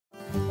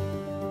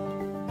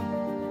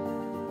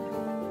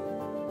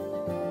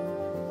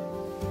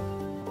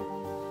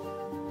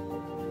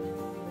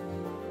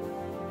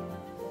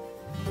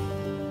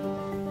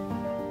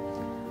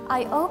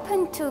I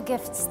opened two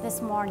gifts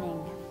this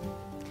morning.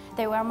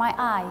 They were my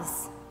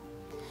eyes.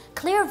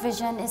 Clear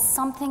vision is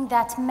something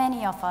that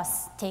many of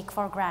us take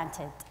for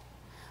granted.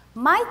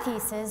 My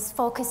thesis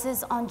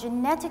focuses on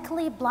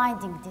genetically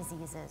blinding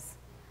diseases,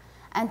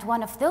 and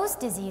one of those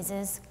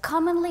diseases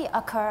commonly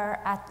occur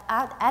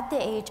at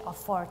the age of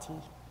 40.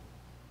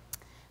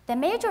 The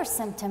major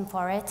symptom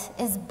for it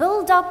is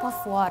buildup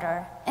of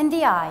water in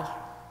the eye,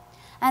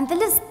 and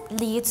this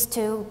leads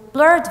to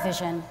blurred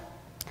vision,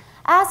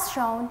 as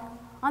shown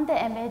on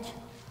the image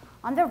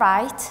on the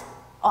right,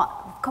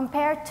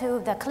 compared to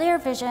the clear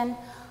vision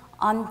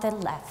on the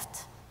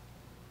left.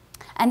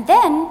 And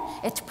then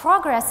it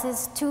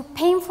progresses to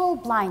painful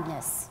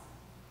blindness.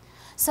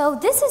 So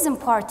this is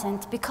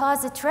important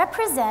because it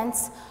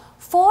represents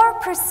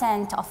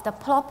 4% of the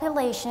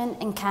population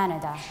in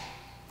Canada,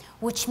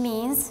 which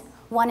means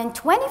 1 in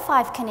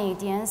 25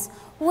 Canadians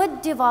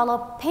would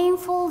develop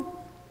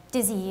painful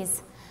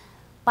disease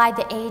by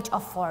the age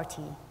of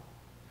 40.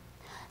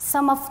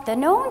 Some of the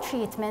known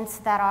treatments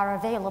that are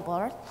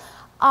available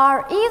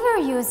are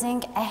either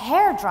using a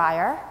hair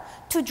dryer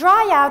to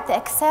dry out the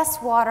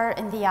excess water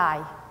in the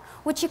eye,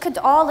 which you could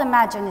all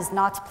imagine is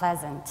not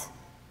pleasant.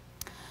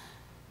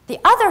 The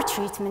other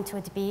treatment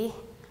would be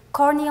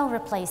corneal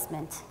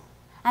replacement,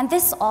 and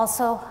this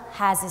also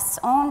has its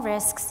own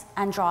risks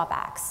and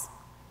drawbacks.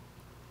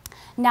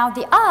 Now,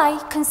 the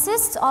eye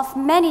consists of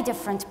many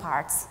different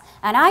parts,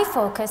 and I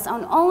focus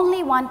on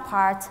only one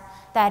part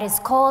that is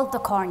called the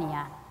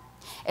cornea.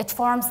 It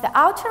forms the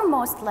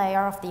outermost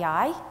layer of the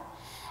eye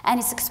and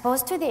is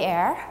exposed to the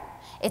air.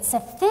 It's a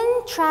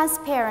thin,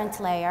 transparent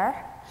layer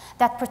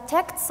that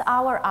protects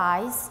our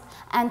eyes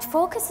and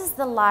focuses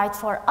the light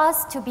for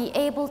us to be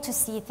able to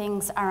see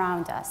things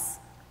around us.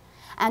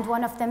 And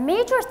one of the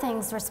major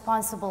things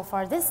responsible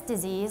for this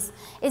disease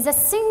is a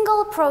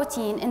single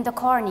protein in the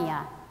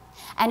cornea,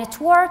 and it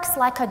works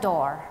like a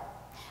door.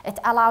 It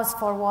allows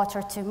for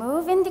water to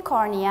move in the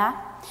cornea,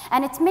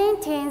 and it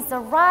maintains the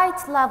right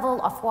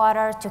level of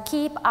water to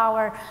keep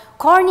our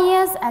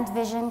corneas and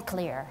vision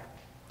clear.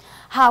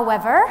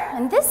 However,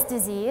 in this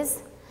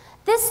disease,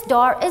 this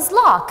door is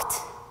locked,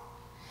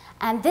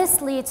 and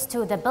this leads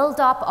to the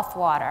buildup of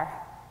water.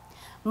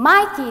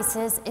 My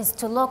thesis is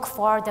to look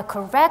for the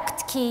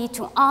correct key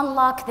to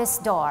unlock this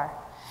door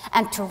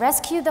and to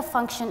rescue the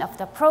function of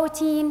the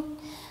protein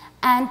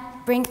and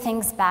bring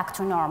things back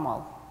to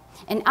normal.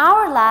 In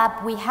our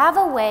lab, we have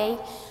a way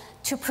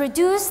to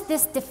produce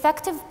this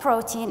defective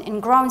protein in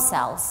grown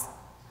cells,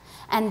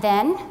 and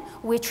then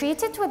we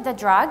treat it with the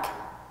drug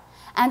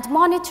and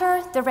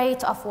monitor the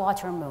rate of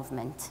water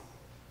movement.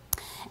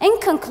 In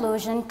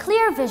conclusion,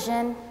 clear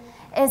vision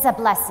is a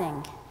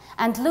blessing,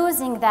 and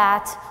losing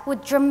that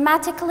would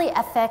dramatically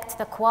affect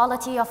the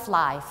quality of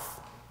life.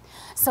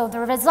 So the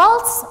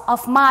results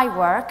of my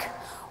work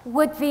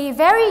would be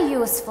very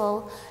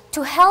useful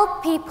to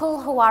help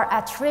people who are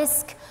at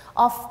risk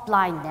of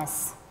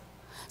blindness.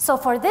 So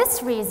for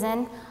this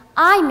reason,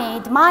 I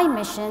made my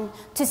mission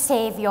to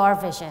save your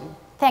vision.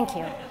 Thank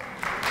you.